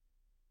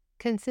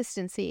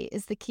Consistency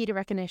is the key to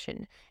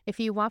recognition. If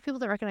you want people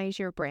to recognize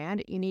your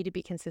brand, you need to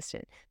be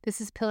consistent.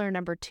 This is pillar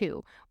number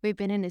 2. We've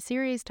been in a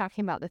series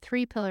talking about the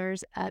 3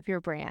 pillars of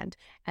your brand,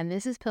 and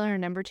this is pillar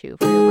number 2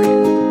 for your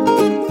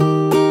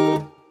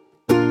brand.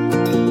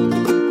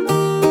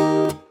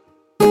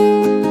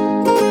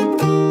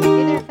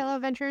 Hey there, fellow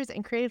adventurers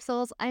and creative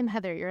souls. I'm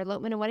Heather, your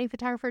elopement and wedding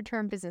photographer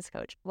turned business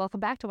coach. Welcome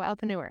back to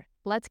Wildpreneur.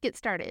 Let's get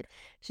started.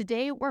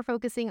 Today, we're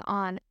focusing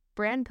on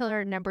brand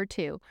pillar number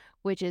 2,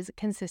 which is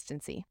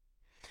consistency.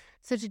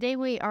 So today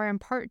we are in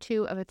part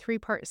 2 of a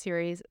 3-part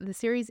series. The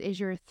series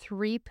is your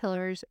 3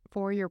 pillars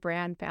for your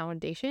brand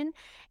foundation.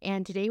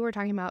 And today we're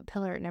talking about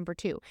pillar number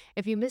 2.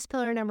 If you missed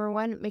pillar number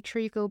 1, make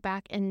sure you go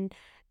back and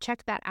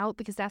check that out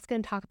because that's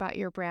going to talk about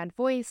your brand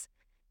voice,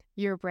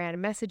 your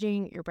brand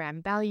messaging, your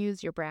brand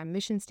values, your brand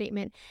mission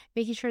statement.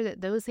 Making sure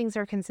that those things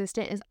are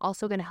consistent is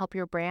also going to help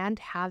your brand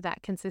have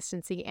that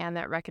consistency and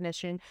that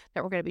recognition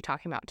that we're going to be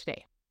talking about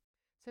today.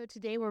 So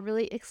today we're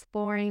really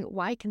exploring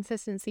why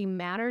consistency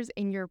matters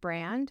in your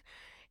brand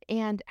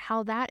and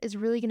how that is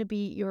really going to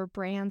be your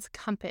brand's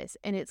compass.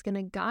 And it's going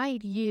to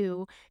guide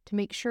you to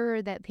make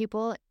sure that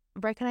people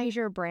recognize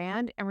your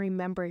brand and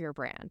remember your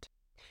brand.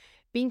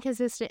 Being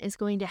consistent is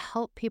going to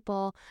help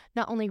people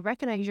not only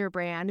recognize your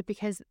brand,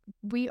 because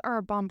we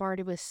are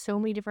bombarded with so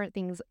many different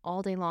things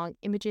all day long,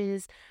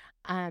 images,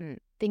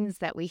 things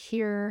that we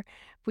hear.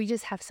 We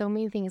just have so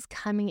many things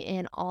coming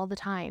in all the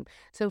time.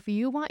 So if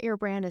you want your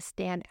brand to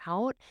stand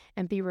out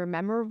and be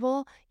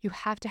memorable, you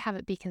have to have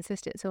it be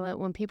consistent so that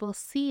when people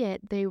see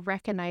it, they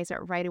recognize it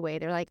right away.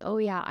 They're like, oh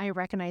yeah, I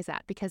recognize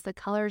that because the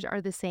colors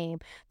are the same.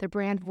 The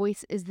brand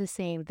voice is the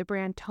same. The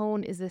brand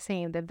tone is the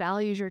same. The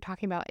values you're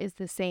talking about is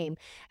the same.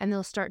 And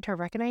they'll start to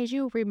recognize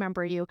you,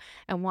 remember you,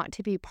 and want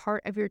to be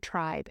part of your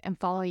tribe and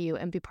follow you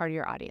and be part of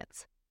your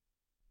audience.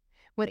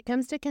 When it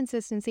comes to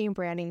consistency and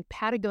branding,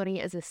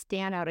 Patagonia is a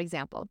standout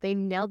example. They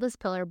nailed this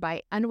pillar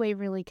by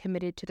unwaveringly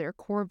committed to their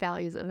core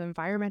values of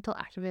environmental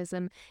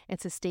activism and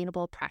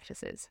sustainable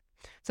practices.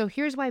 So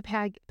here's why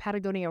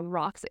Patagonia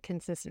rocks at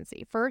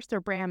consistency. First,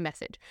 their brand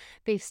message.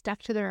 They've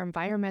stuck to their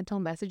environmental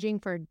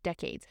messaging for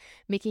decades,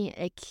 making it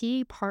a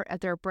key part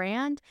of their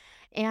brand,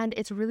 and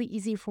it's really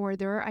easy for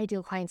their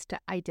ideal clients to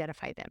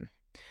identify them.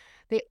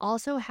 They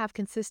also have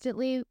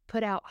consistently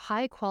put out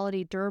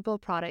high-quality, durable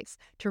products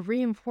to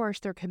reinforce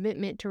their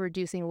commitment to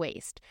reducing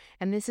waste.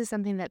 And this is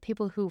something that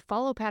people who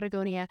follow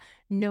Patagonia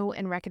know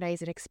and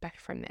recognize and expect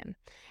from them.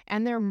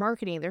 And their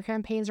marketing, their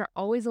campaigns are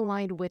always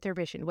aligned with their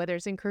vision, whether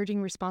it's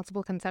encouraging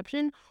responsible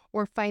consumption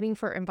or fighting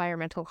for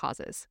environmental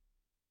causes.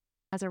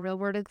 As a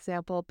real-world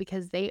example,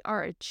 because they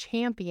are a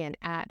champion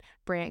at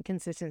brand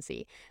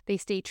consistency. They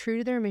stay true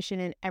to their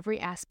mission in every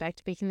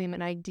aspect, making them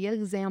an ideal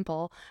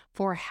example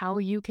for how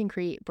you can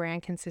create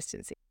brand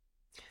consistency.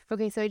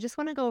 Okay, so I just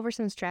want to go over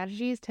some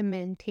strategies to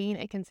maintain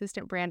a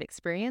consistent brand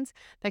experience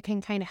that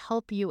can kind of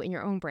help you in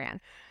your own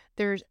brand.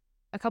 There's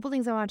a couple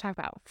things I want to talk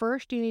about.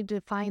 First, you need to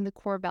define the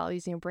core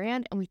values in your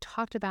brand, and we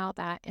talked about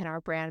that in our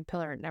brand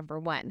pillar number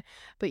 1.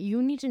 But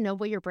you need to know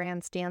what your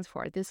brand stands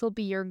for. This will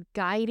be your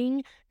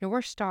guiding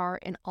North Star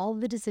in all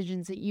the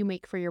decisions that you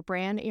make for your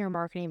brand and your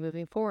marketing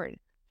moving forward.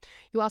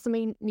 You also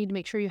may need to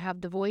make sure you have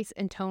the voice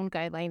and tone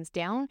guidelines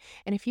down.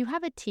 And if you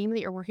have a team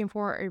that you're working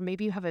for, or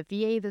maybe you have a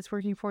VA that's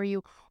working for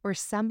you, or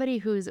somebody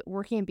who's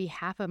working on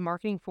behalf of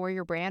marketing for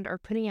your brand or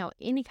putting out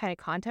any kind of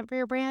content for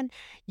your brand,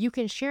 you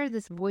can share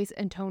this voice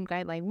and tone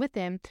guideline with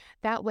them.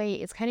 That way,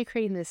 it's kind of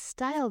creating this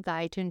style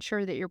guide to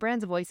ensure that your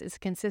brand's voice is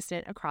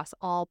consistent across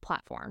all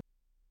platforms.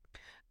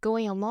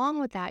 Going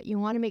along with that, you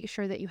want to make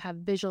sure that you have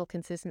visual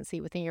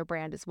consistency within your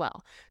brand as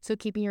well. So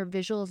keeping your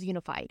visuals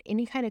unified.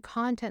 Any kind of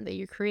content that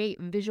you create,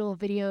 visual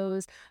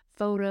videos,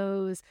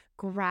 photos,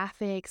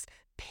 graphics,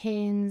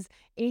 pins,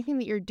 anything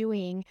that you're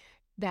doing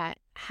that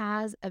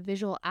has a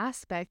visual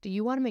aspect,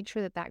 you want to make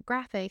sure that that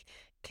graphic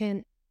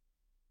can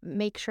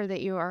make sure that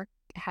you are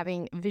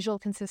having visual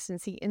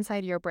consistency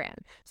inside your brand.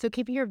 So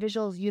keeping your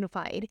visuals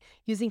unified,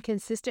 using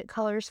consistent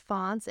colors,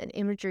 fonts, and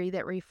imagery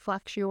that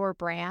reflects your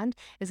brand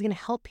is going to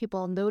help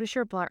people notice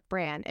your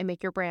brand and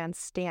make your brand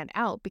stand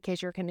out,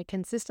 because you're going to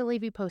consistently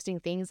be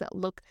posting things that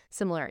look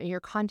similar and your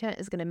content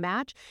is going to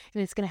match,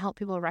 and it's going to help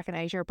people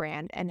recognize your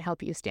brand and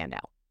help you stand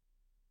out.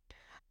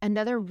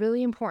 Another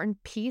really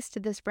important piece to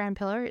this brand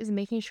pillar is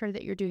making sure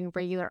that you're doing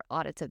regular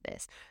audits of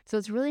this. So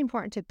it's really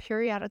important to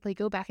periodically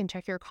go back and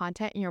check your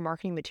content and your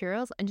marketing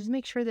materials and just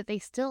make sure that they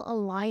still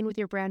align with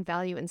your brand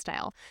value and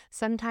style.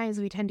 Sometimes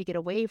we tend to get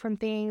away from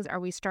things, or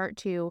we start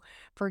to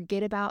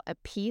forget about a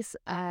piece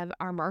of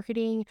our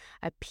marketing,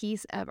 a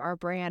piece of our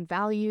brand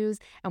values,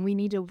 and we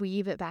need to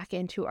weave it back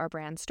into our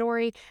brand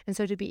story. And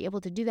so to be able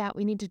to do that,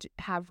 we need to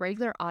have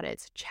regular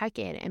audits, check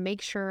in, and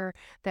make sure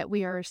that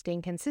we are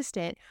staying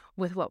consistent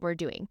with what we're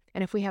doing.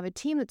 And if we have a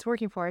team that's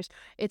working for us,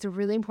 it's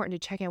really important to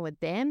check in with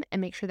them and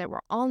make sure that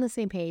we're all on the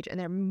same page and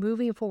they're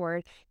moving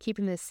forward,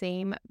 keeping the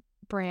same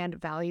brand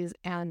values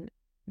and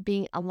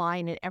being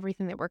aligned in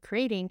everything that we're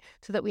creating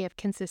so that we have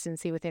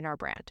consistency within our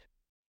brand.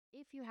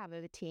 If you have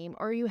a team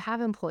or you have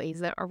employees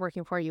that are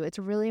working for you, it's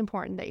really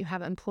important that you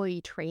have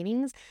employee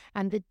trainings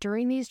and that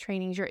during these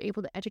trainings, you're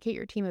able to educate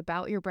your team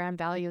about your brand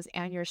values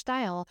and your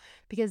style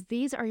because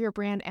these are your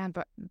brand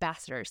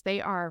ambassadors.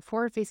 They are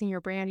forward facing your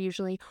brand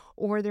usually,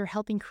 or they're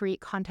helping create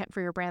content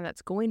for your brand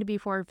that's going to be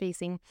forward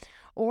facing.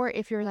 Or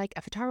if you're like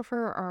a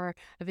photographer or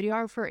a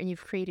videographer and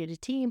you've created a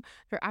team,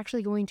 they're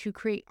actually going to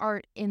create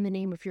art in the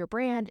name of your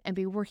brand and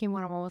be working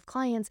one-on-one with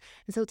clients.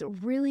 And so it's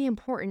really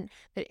important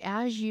that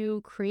as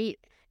you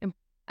create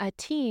a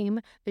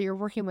team that you're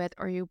working with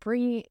or you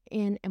bring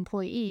in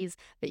employees,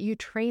 that you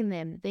train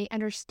them, they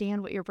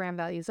understand what your brand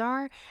values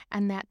are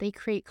and that they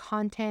create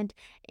content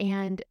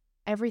and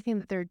everything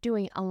that they're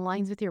doing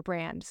aligns with your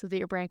brand so that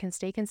your brand can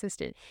stay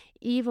consistent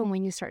even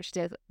when you start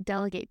to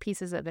delegate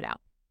pieces of it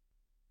out.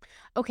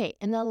 Okay,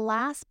 and the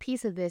last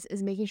piece of this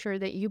is making sure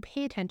that you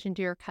pay attention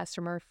to your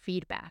customer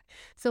feedback.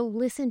 So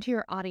listen to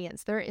your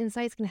audience. Their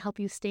insights can help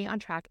you stay on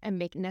track and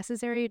make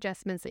necessary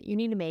adjustments that you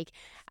need to make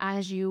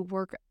as you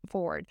work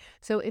forward.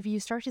 So if you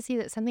start to see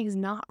that something's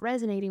not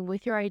resonating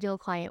with your ideal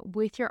client,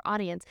 with your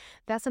audience,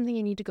 that's something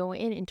you need to go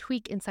in and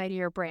tweak inside of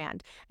your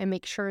brand and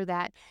make sure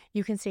that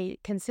you can stay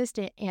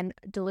consistent and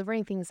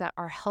delivering things that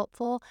are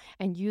helpful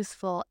and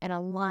useful and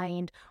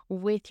aligned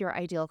with your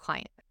ideal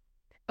client.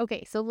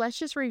 Okay, so let's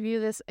just review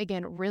this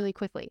again really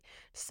quickly.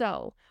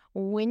 So,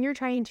 when you're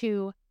trying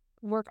to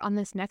work on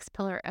this next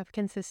pillar of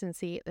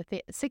consistency,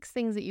 the 6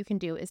 things that you can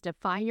do is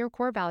define your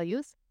core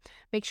values,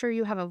 make sure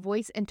you have a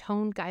voice and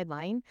tone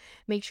guideline,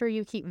 make sure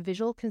you keep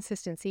visual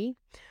consistency,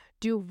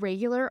 do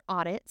regular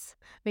audits,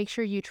 make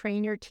sure you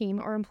train your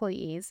team or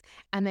employees,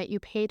 and that you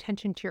pay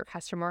attention to your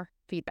customer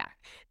feedback.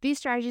 These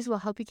strategies will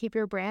help you keep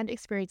your brand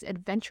experience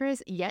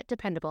adventurous yet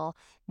dependable,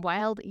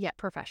 wild yet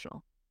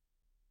professional.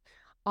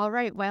 All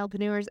right,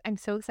 wildpreneurs, I'm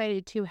so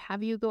excited to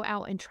have you go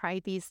out and try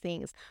these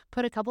things.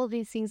 Put a couple of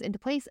these things into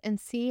place and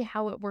see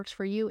how it works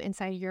for you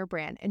inside your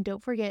brand. And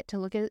don't forget to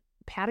look at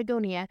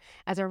Patagonia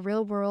as a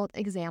real world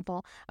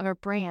example of a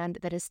brand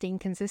that is staying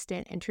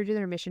consistent and true to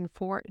their mission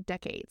for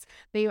decades.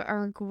 They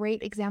are a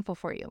great example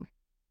for you.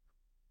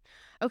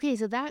 Okay,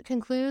 so that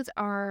concludes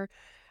our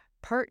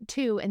part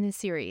 2 in this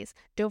series.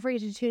 Don't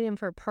forget to tune in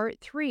for part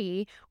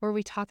 3, where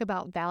we talk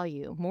about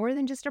value. More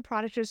than just a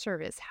product or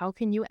service, how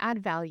can you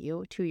add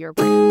value to your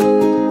brand? All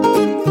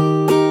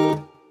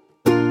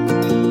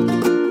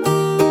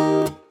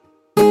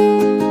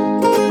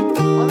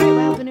right,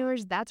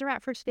 wildpreneurs, that's a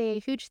wrap for today.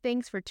 Huge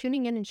thanks for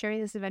tuning in and sharing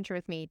this adventure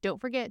with me.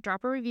 Don't forget,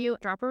 drop a review,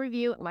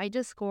 might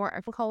just score,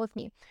 or call with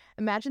me.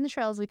 Imagine the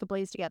trails we could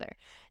blaze together.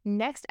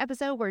 Next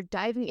episode, we're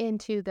diving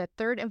into the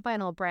third and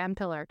final brand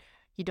pillar.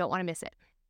 You don't want to miss it.